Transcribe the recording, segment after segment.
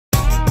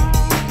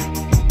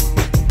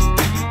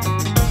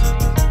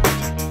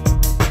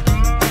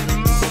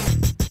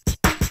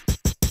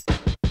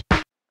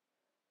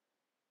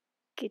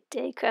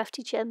Day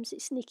crafty chums,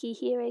 it's Nikki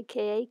here,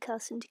 aka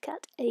Carson the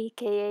Cat,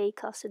 aka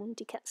Carson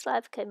the Cat's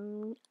Live,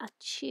 coming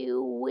at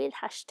you with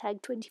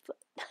hashtag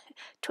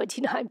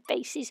 29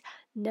 faces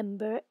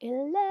number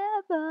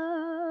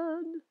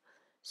 11.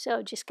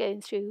 So just going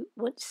through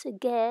once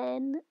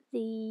again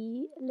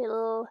the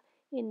little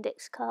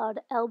index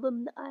card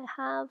album that I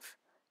have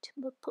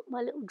to put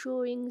my little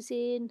drawings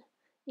in,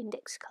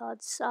 index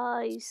card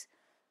size,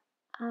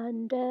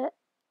 and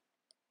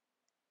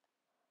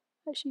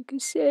as you can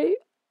see,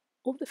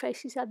 all the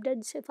faces I've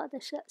done so far.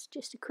 So that's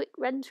just a quick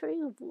run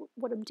through of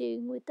what I'm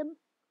doing with them.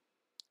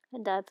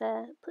 And I've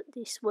put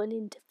this one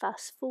into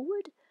fast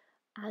forward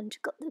and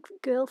got the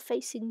girl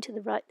facing to the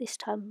right this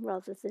time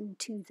rather than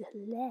to the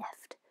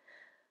left,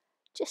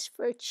 just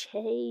for a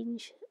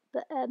change.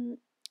 But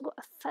what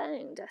I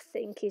found, I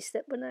think, is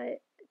that when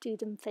I do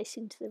them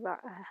facing to the right,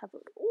 I have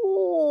an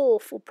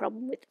awful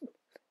problem with them.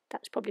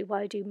 That's probably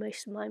why I do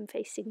most of mine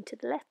facing to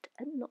the left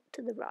and not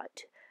to the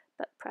right.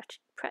 But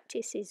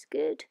practice is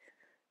good.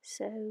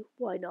 So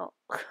why not?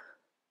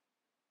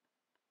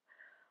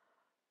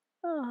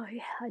 Oh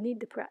yeah, I need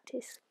the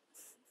practice.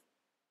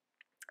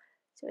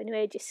 So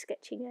anyway, just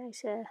sketching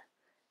out a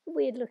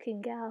weird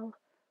looking gal.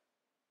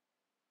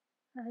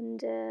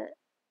 And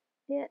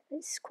yeah,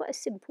 it's quite a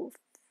simple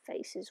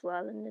face as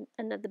well, and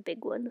another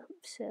big one.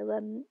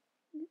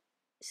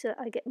 So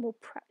I get more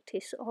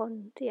practice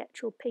on the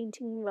actual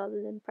painting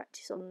rather than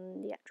practice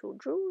on the actual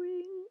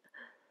drawing.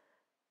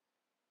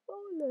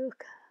 Oh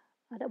look.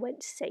 And I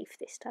went safe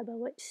this time. I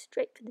went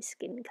straight for the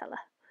skin colour.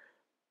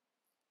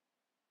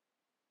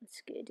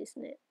 That's good,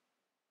 isn't it?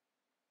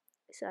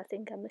 So I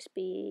think I must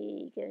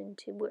be going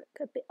to work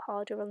a bit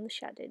harder on the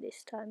shadow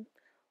this time.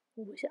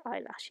 Or was it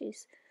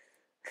eyelashes?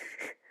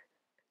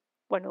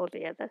 One or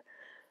the other.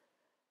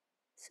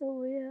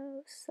 So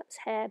yes, that's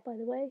hair, by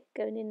the way,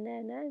 going in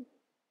there now.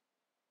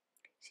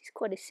 This is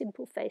quite a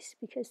simple face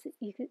because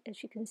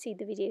as you can see,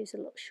 the video is a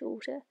lot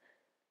shorter.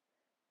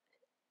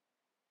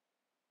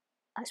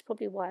 That's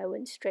probably why I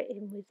went straight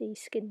in with the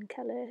skin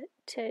colour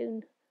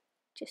tone,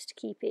 just to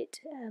keep it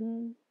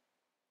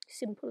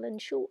simple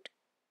and short.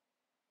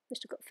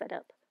 Must have got fed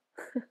up.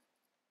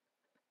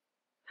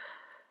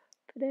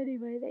 But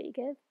anyway, there you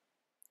go.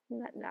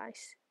 Isn't that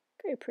nice?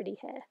 Very pretty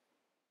hair.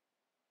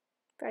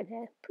 Brown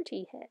hair,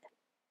 pretty hair.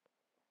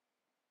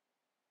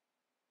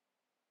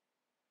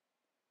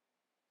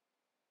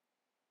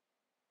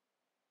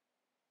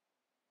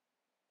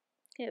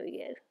 There we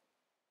go.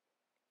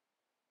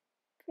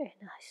 Very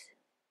nice.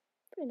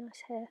 Very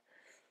nice hair.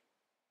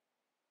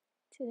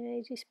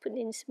 Today, just putting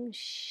in some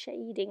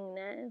shading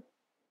now.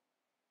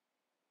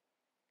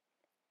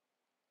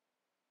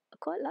 I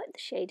quite like the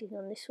shading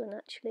on this one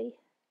actually,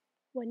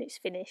 when it's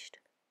finished.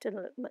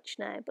 Doesn't look much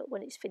now, but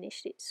when it's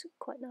finished it's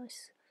quite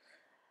nice.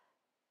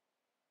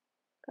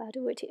 Glad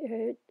I worked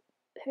it.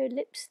 Her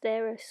lips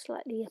there are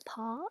slightly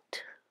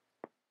apart.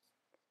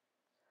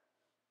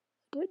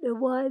 I don't know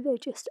why, they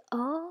just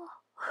are.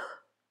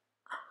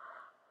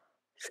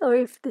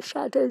 Sorry for the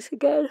shadows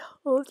again,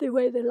 or the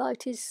way the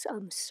light is.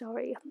 I'm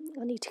sorry,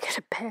 I need to get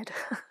to bed.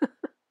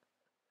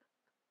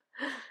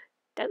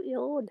 Don't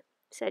yawn.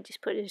 So I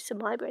just put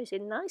some eyebrows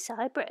in. Nice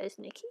eyebrows,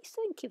 Nikki.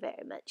 Thank you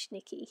very much,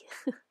 Nikki.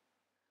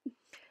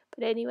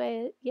 But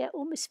anyway, yeah,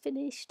 almost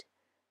finished.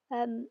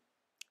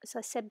 As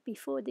I said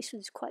before, this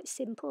was quite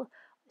simple.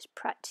 I was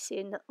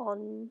practicing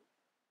on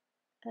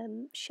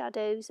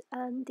shadows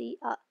and the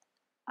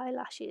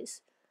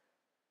eyelashes.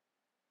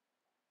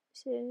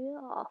 So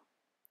yeah,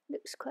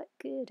 looks quite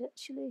good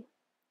actually,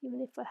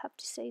 even if I have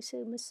to say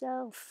so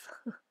myself.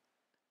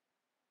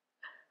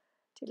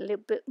 Did a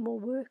little bit more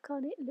work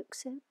on it,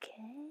 looks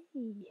okay.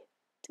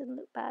 Doesn't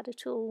look bad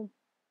at all.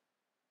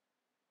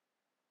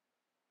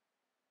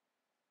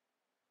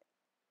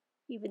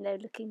 Even though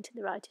looking to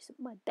the right isn't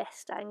my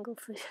best angle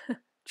for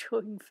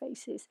drawing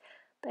faces.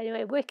 But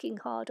anyway, working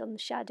hard on the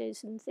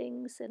shadows and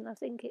things, and I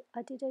think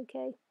I did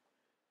okay.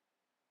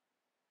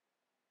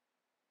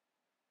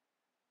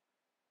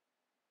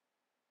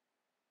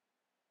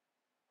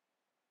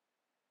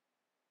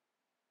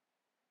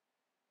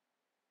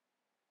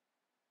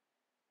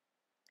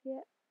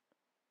 Yeah.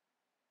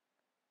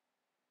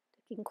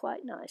 Looking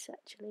quite nice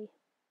actually.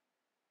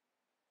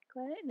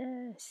 Quite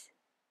nice.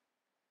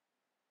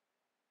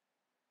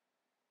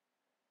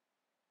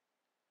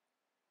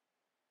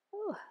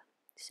 Oh,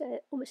 so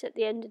almost at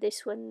the end of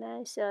this one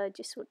now, so I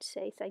just want to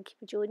say thank you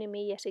for joining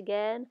me yet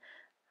again,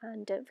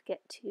 and don't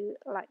forget to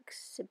like,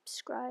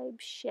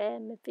 subscribe, share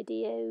my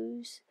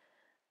videos,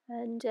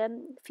 and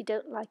if you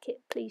don't like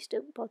it, please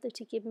don't bother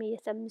to give me a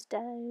thumbs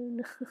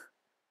down.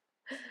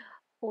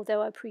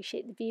 Although I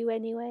appreciate the view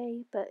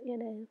anyway, but you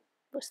know,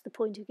 what's the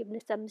point of giving a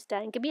thumbs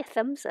down? Give me a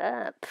thumbs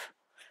up.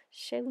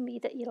 Show me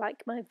that you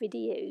like my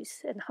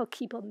videos and I'll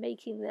keep on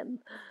making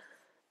them.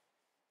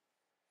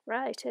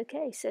 Right,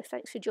 okay, so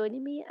thanks for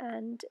joining me,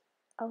 and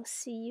I'll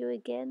see you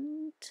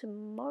again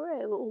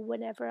tomorrow or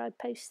whenever I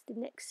post the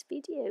next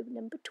video,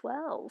 number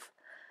 12.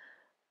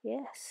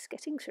 Yes,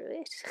 getting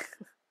through it.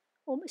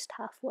 Almost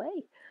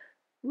halfway.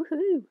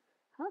 Woohoo!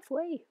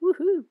 Halfway.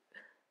 Woohoo!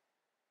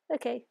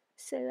 Okay,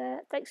 So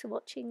thanks for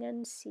watching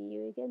and see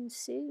you again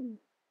soon.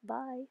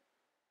 Bye.